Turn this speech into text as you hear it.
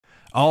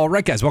All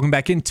right, guys, welcome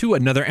back into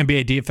another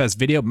NBA DFS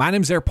video. My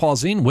name is Eric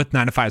Paulzine with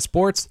 9 to 5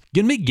 Sports.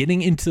 Going to be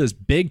getting into this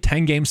big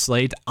 10-game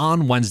slate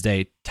on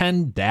Wednesday,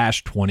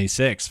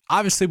 10-26.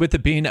 Obviously, with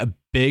it being a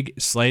big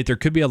slate, there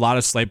could be a lot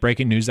of slate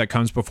breaking news that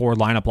comes before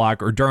lineup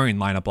block or during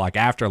lineup block,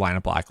 after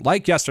lineup block,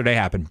 like yesterday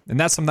happened. And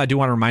that's something I do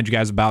want to remind you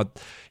guys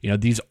about.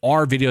 These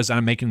are videos that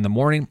I'm making in the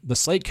morning. The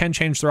slate can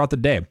change throughout the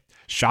day.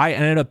 Shai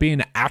ended up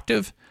being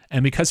active.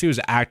 And because he was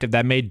active,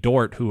 that made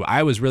Dort, who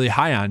I was really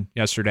high on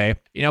yesterday,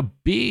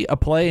 be a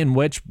play in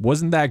which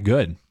wasn't that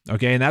good.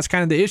 Okay, and that's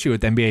kind of the issue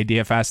with NBA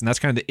DFS, and that's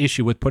kind of the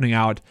issue with putting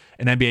out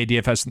an NBA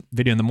DFS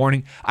video in the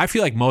morning. I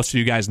feel like most of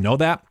you guys know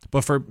that,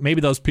 but for maybe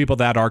those people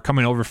that are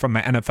coming over from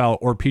my NFL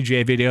or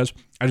PGA videos,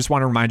 I just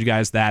want to remind you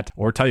guys that,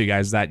 or tell you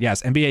guys that,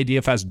 yes, NBA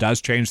DFS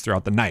does change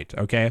throughout the night,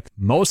 okay?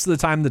 Most of the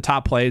time, the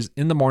top plays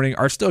in the morning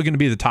are still going to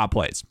be the top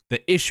plays.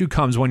 The issue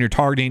comes when you're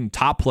targeting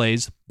top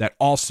plays that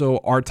also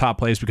are top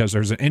plays because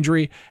there's an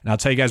injury. And I'll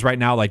tell you guys right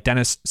now, like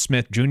Dennis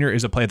Smith Jr.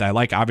 is a play that I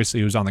like. Obviously,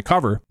 he was on the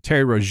cover.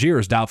 Terry Rozier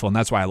is doubtful, and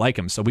that's why I like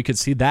him. So we could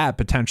see that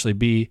potentially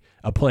be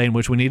a play in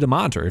which we need to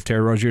monitor. If Terry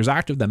Rozier is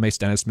active, that makes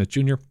Dennis Smith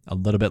Jr. a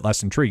little bit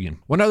less intriguing.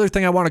 One other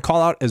thing I want to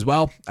call out as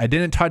well, I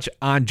didn't touch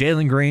on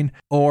Jalen Green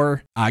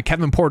or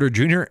Kevin Porter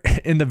Jr.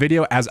 in the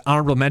video as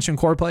honorable mention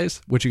core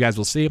plays, which you guys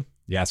will see.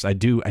 Yes, I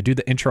do. I do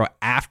the intro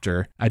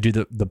after I do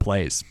the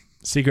plays.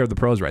 Secret of the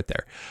pros right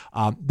there.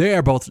 They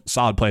are both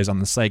solid plays on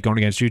the slate going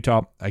against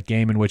Utah, a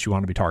game in which you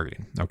want to be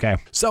targeting. Okay.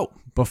 So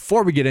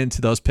before we get into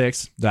those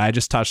picks that I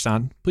just touched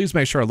on, please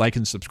make sure to like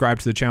and subscribe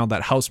to the channel.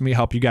 That helps me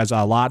help you guys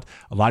out a lot.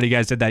 A lot of you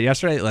guys did that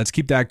yesterday. Let's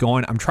keep that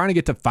going. I'm trying to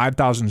get to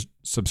 5,000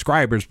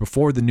 subscribers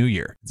before the new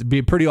year. It'd be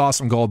a pretty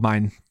awesome goal of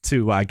mine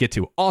to get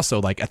to.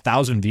 Also, like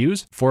 1,000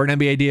 views for an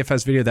NBA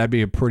DFS video, that'd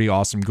be a pretty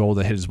awesome goal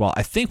to hit as well.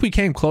 I think we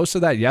came close to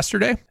that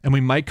yesterday, and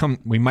we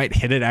might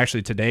hit it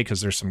actually today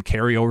because there's some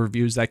carryover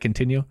views that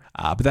continue.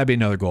 But that'd be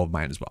another goal of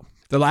mine as well.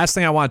 The last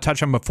thing I want to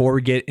touch on before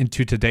we get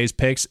into today's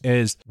picks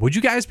is, would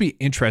you guys be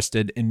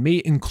interested in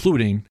me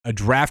including a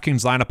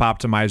DraftKings lineup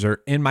optimizer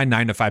in my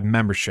 9 to 5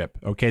 membership?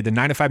 Okay, the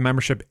 9 to 5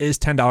 membership is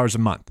 $10 a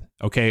month.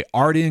 Okay,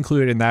 already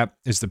included in that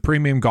is the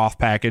premium golf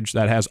package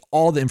that has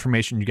all the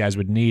information you guys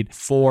would need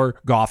for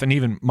golf and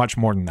even much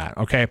more than that.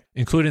 Okay,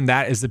 included in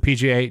that is the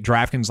PGA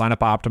DraftKings lineup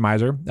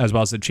optimizer, as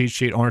well as the cheat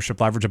sheet,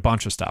 ownership leverage, a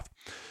bunch of stuff.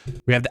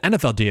 We have the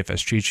NFL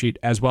DFS cheat sheet,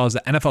 as well as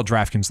the NFL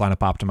DraftKings lineup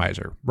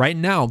optimizer. Right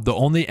now, the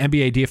only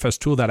NBA DFS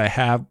tool that I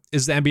have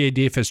is the NBA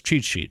DFS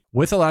cheat sheet.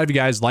 With a lot of you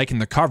guys liking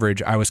the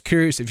coverage, I was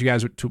curious if you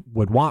guys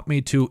would want me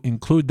to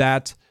include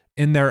that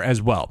in there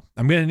as well.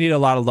 I'm going to need a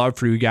lot of love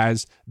for you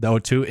guys, though,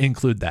 to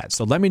include that.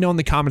 So let me know in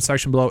the comment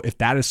section below if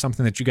that is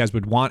something that you guys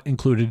would want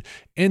included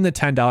in the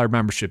 $10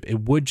 membership.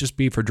 It would just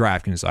be for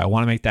DraftKings, so I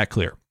want to make that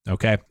clear.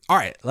 Okay. All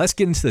right, let's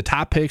get into the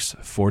top picks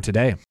for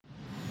today.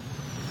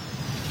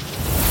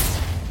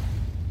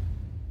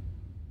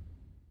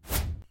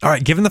 All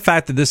right, given the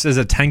fact that this is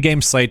a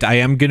 10-game slate, I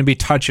am going to be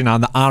touching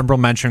on the honorable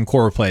mention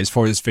core plays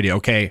for this video,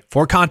 okay?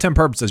 For content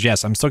purposes,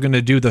 yes, I'm still going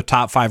to do the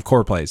top 5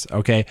 core plays,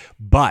 okay?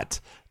 But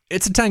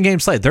it's a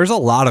 10-game slate. There's a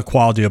lot of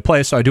quality of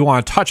play, so I do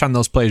want to touch on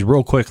those plays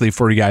real quickly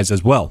for you guys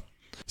as well.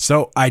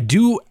 So I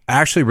do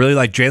actually really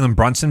like Jalen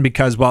Brunson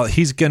because, well,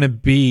 he's going to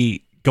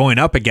be going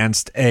up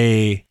against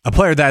a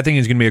player that I think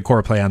is going to be a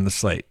core play on the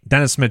slate,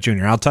 Dennis Smith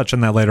Jr. I'll touch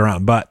on that later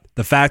on, but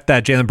the fact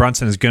that Jalen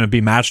Brunson is going to be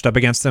matched up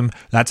against him,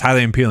 that's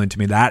highly appealing to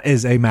me. That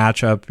is a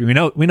matchup.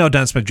 We know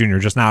Dennis Smith Jr.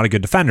 is just not a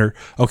good defender.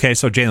 Okay,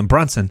 so Jalen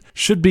Brunson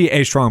should be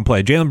a strong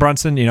play. Jalen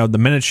Brunson, the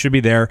minutes should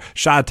be there.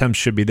 Shot attempts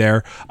should be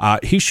there.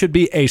 He should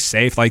be a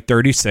safe,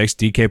 36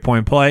 DK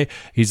point play.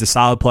 He's a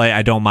solid play.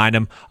 I don't mind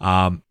him.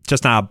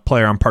 Just not a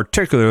player I'm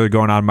particularly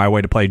going out of my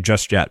way to play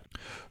just yet.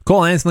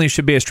 Cole Anthony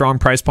should be a strong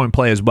price point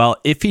play as well.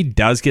 If he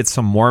does get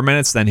some more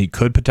minutes, then he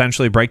could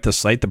potentially break the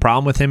slate. The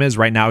problem with him is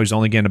right now he's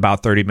only getting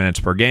about 30 minutes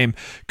per game.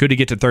 Could he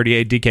get to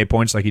 38 DK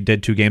points like he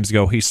did 2 games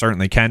ago? He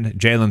certainly can.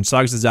 Jalen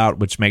Suggs is out,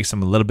 which makes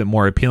him a little bit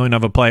more appealing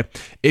of a play.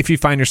 If you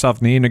find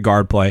yourself needing a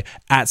guard play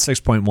at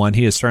 6.1,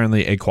 he is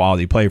certainly a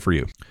quality play for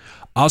you.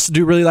 I also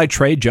do really like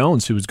Trey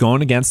Jones, who was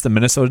going against the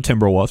Minnesota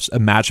Timberwolves, a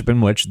matchup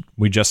in which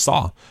we just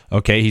saw.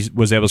 Okay, he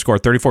was able to score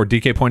 34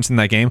 DK points in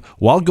that game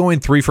while going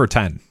 3 for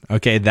 10.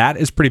 Okay, that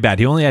is pretty bad.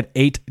 He only had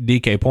 8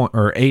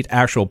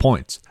 actual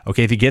points.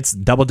 Okay, if he gets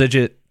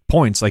double-digit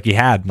points like he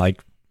had,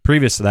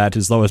 previous to that,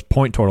 his lowest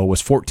point total was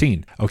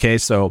 14. Okay,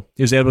 so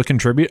he was able to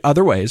contribute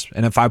other ways,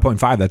 and at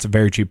 5.5, that's a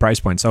very cheap price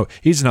point. So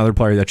he's another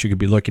player that you could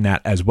be looking at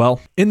as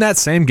well. In that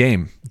same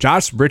game,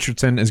 Josh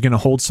Richardson is going to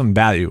hold some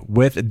value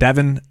with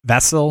Devin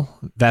Vassell.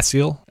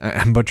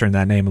 I'm butchering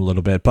that name a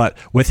little bit, but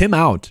with him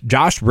out,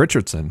 Josh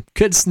Richardson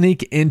could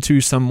sneak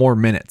into some more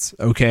minutes.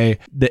 Okay,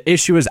 the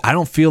issue is I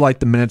don't feel like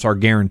the minutes are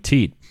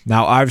guaranteed.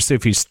 Now, obviously,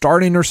 if he's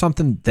starting or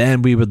something,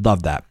 then we would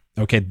love that.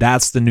 Okay,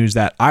 that's the news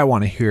that I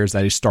want to hear is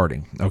that he's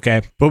starting.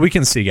 Okay, but we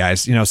can see,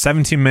 guys,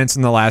 17 minutes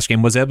in the last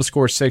game, was able to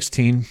score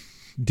 16.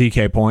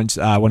 DK points.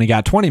 When he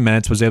got 20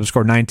 minutes, was able to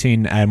score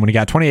 19. And when he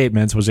got 28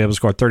 minutes, was able to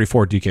score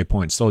 34 DK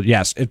points. So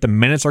yes, if the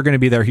minutes are going to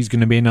be there, he's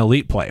going to be an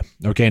elite play.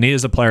 Okay. And he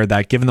is a player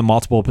that, given the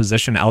multiple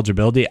position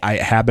eligibility, I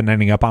have been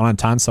ending up on a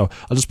ton. So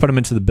I'll just put him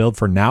into the build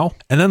for now.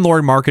 And then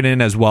Lauri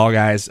Markkanen as well,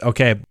 guys.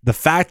 Okay. The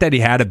fact that he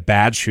had a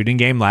bad shooting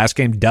game last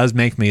game does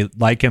make me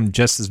like him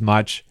just as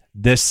much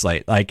this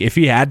slate. Like, if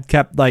he had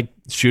kept like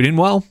shooting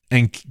well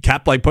and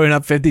kept like putting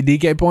up 50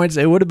 DK points,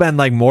 it would have been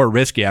like more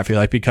risky, I feel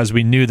like, because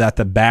we knew that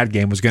the bad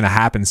game was going to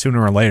happen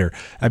sooner or later.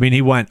 I mean,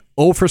 he went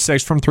 0 for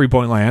 6 from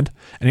 3-point land,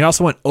 and he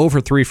also went 0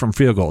 for 3 from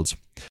field goals.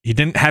 He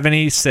didn't have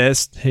any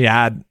assists. He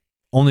had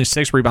only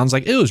 6 rebounds.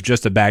 Like, it was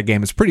just a bad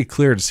game. It's pretty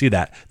clear to see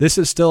that. This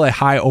is still a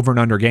high over and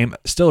under game,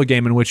 still a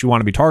game in which you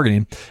want to be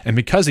targeting. And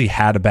because he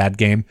had a bad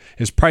game,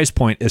 his price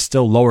point is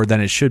still lower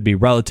than it should be,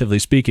 relatively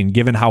speaking,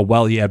 given how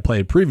well he had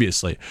played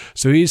previously.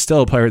 So he's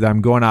still a player that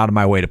I'm going out of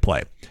my way to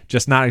play.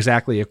 Just not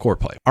exactly a core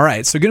play. All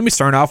right, so going to be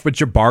starting off with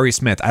Jabari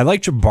Smith. I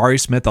like Jabari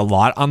Smith a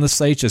lot on the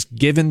slate, just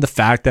given the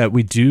fact that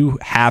we do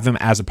have him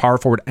as a power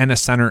forward and a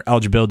center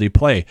eligibility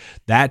play.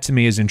 That to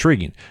me is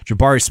intriguing.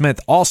 Jabari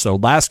Smith also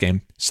last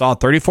game saw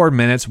 34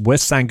 minutes with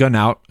Sengun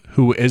out,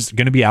 who is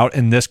going to be out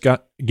in this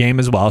game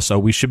as well. So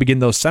we should be getting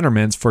those center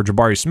minutes for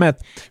Jabari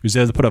Smith, who's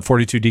able to put up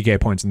 42 DK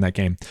points in that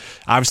game.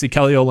 Obviously,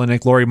 Kelly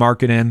Olynyk, Lauri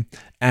Markkanen,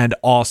 and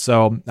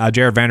also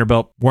Jared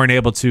Vanderbilt weren't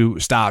able to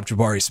stop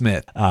Jabari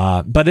Smith.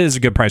 But it is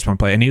a good price point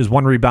play. And he was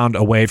 1 rebound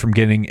away from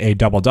getting a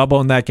double-double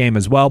in that game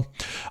as well.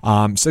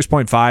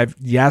 6.5.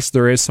 Yes,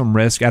 there is some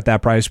risk at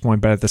that price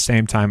point, but at the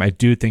same time, I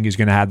do think he's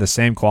going to have the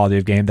same quality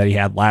of game that he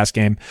had last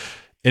game.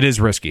 It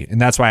is risky,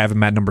 and that's why I have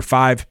him at number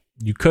 5.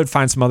 You could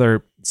find some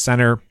other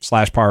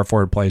center/power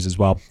forward plays as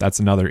well. That's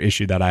another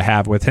issue that I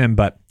have with him,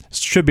 but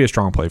should be a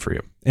strong play for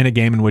you in a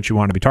game in which you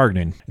want to be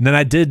targeting. And then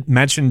I did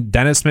mention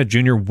Dennis Smith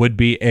Jr. would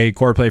be a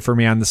core play for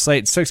me on the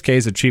slate. 6K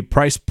is a cheap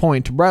price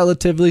point,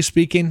 relatively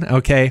speaking.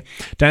 Okay.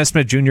 Dennis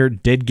Smith Jr.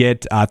 did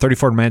get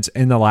 34 minutes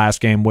in the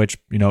last game, which,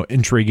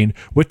 intriguing.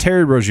 With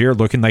Terry Rozier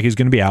looking like he's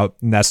going to be out,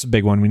 and that's the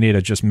big one. We need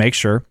to just make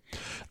sure.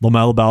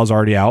 LaMelo Ball is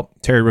already out.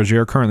 Terry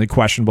Rozier currently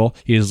questionable.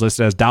 He is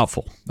listed as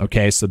doubtful.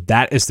 Okay, so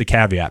that is the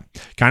caveat.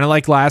 Kind of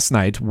like last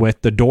night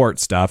with the Dort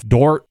stuff.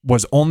 Dort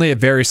was only a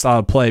very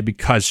solid play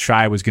because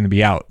Shai was going to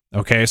be out.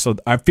 Okay, so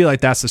I feel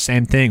like that's the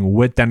same thing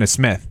with Dennis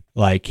Smith.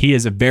 Like, he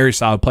is a very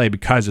solid play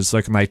because it's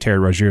looking like Terry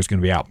Rozier is going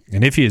to be out.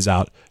 And if he is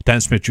out,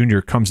 Dennis Smith Jr.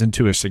 comes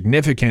into a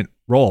significant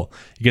role.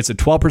 He gets a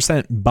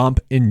 12% bump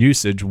in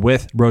usage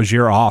with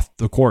Rozier off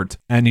the court,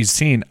 and he's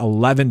seen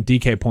 11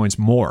 DK points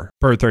more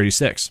per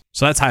 36.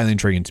 So that's highly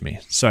intriguing to me.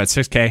 So at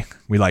 6K,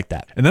 we like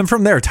that. And then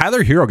from there,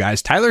 Tyler Hero,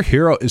 guys. Tyler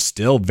Hero is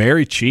still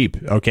very cheap,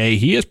 okay?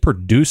 He is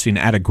producing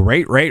at a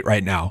great rate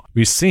right now.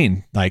 We've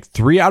seen like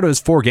 3 out of his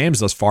 4 games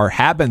thus far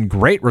have been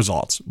great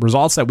results.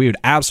 Results that we would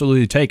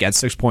absolutely take at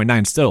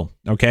 6.9 still,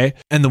 okay?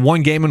 And the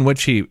one game in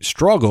which he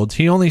struggled,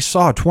 he only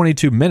saw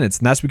 22 minutes,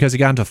 and that's because he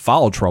got into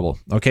foul trouble,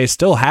 okay?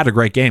 Still had a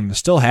great game.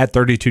 Still had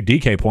 32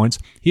 DK points.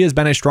 He has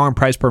been a strong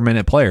price per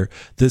minute player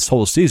this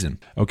whole season,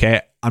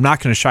 okay? I'm not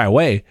going to shy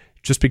away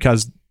just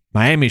because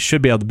Miami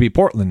should be able to beat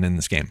Portland in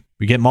this game.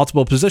 We get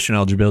multiple position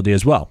eligibility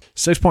as well.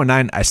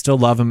 6.9, I still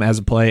love him as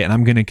a play, and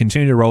I'm going to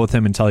continue to roll with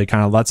him until he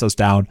kind of lets us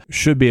down.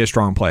 Should be a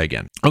strong play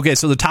again. Okay,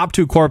 so the top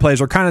 2 core plays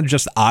are kind of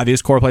just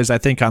obvious core plays, I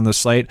think, on the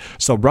slate.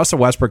 So Russell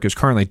Westbrook is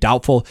currently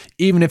doubtful.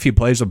 Even if he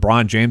plays,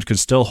 LeBron James could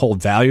still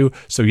hold value.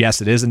 So yes,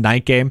 it is a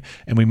night game,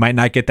 and we might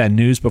not get that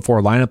news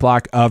before lineup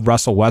lock of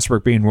Russell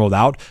Westbrook being ruled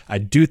out. I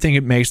do think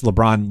it makes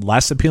LeBron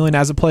less appealing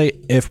as a play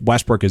if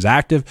Westbrook is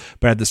active,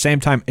 but at the same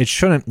time, it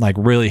shouldn't like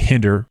really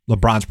hinder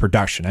LeBron's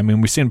production. I mean,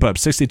 we've seen him put up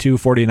 62,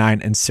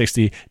 49, and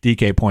 60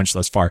 DK points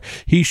thus far.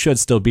 He should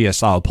still be a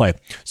solid play.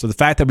 So the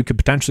fact that we could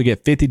potentially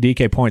get 50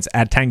 DK points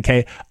at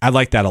 10K, I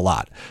like that a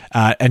lot.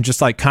 And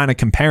just like kind of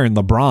comparing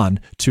LeBron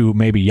to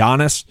maybe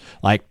Giannis,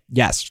 like,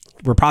 yes,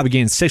 we're probably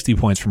getting 60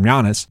 points from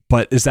Giannis,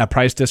 but is that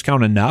price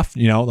discount enough?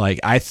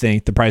 I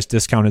think the price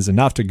discount is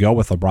enough to go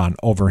with LeBron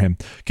over him.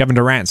 Kevin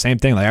Durant, same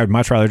thing. Like, I would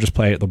much rather just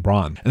play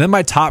LeBron. And then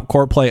my top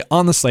court play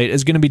on the slate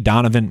is going to be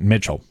Donovan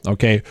Mitchell.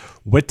 Okay.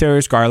 With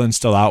Darius Garland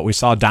still out, we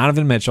saw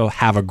Donovan Mitchell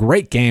have a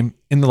great game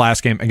in the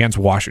last game against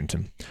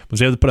Washington.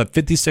 Was able to put up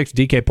 56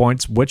 DK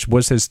points, which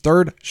was his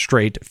 3rd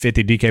straight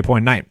 50 DK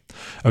point night.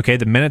 Okay,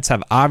 the minutes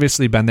have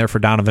obviously been there for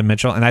Donovan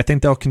Mitchell, and I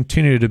think they'll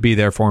continue to be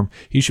there for him.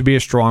 He should be a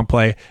strong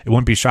play. It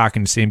wouldn't be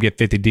shocking to see him get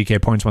 50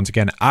 DK points once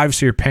again.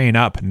 Obviously, you're paying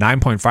up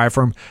 9.5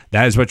 for him.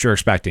 That is what you're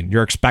expecting.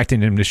 You're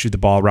expecting him to shoot the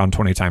ball around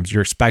 20 times.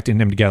 You're expecting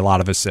him to get a lot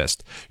of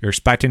assists. You're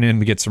expecting him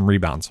to get some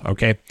rebounds,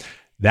 okay?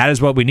 That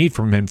is what we need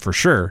from him for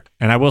sure.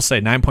 And I will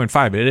say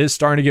 9.5, it is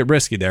starting to get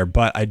risky there,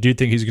 but I do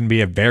think he's going to be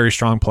a very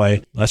strong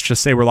play. Let's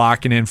just say we're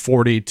locking in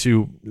 40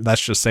 to,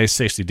 let's just say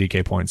 60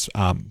 DK points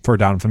for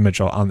Donovan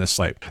Mitchell on this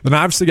slate. Then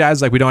obviously,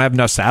 guys, like, we don't have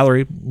enough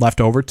salary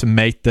left over to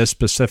make this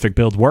specific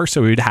build work,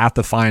 so we'd have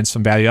to find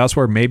some value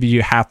elsewhere. Maybe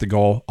you have to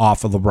go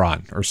off of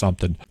LeBron or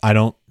something. I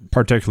don't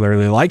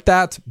particularly like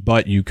that,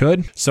 but you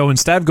could. So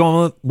instead of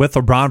going with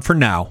LeBron for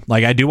now,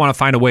 like I do want to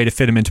find a way to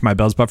fit him into my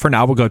builds, but for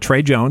now we'll go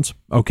Trey Jones,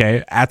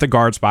 okay, at the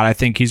guard spot. I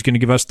think he's going to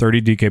give us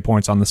 30 DK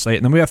points on the slate,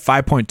 and then we have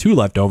 5.2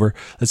 left over.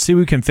 Let's see who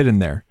we can fit in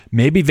there.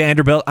 Maybe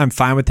Vanderbilt. I'm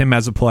fine with him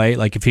as a play.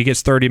 Like if he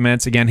gets 30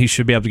 minutes, again, he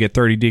should be able to get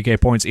 30 DK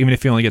points. Even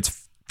if he only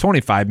gets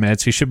 25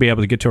 minutes, he should be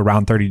able to get to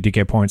around 30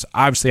 DK points.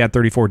 Obviously had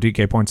 34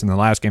 DK points in the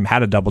last game,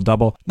 had a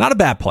double-double. Not a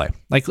bad play.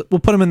 Like we'll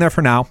put him in there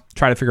for now,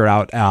 try to figure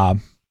it out.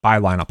 By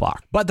lineup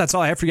block. But that's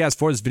all I have for you guys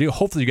for this video.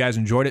 Hopefully you guys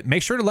enjoyed it.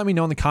 Make sure to let me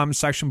know in the comment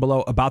section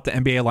below about the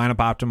NBA lineup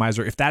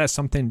optimizer. If that is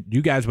something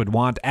you guys would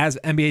want as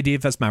NBA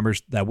DFS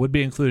members that would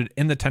be included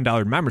in the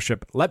 $10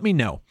 membership, let me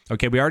know.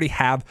 Okay, we already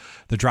have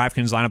the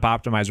DraftKings lineup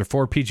optimizer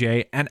for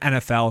PGA and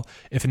NFL.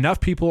 If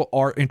enough people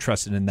are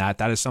interested in that,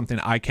 that is something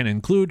I can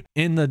include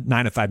in the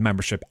 9 to 5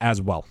 membership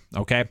as well.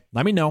 Okay,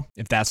 let me know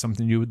if that's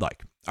something you would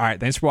like. All right,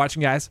 thanks for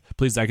watching, guys.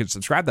 Please like and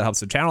subscribe. That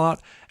helps the channel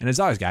out. And as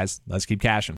always, guys, let's keep cashing.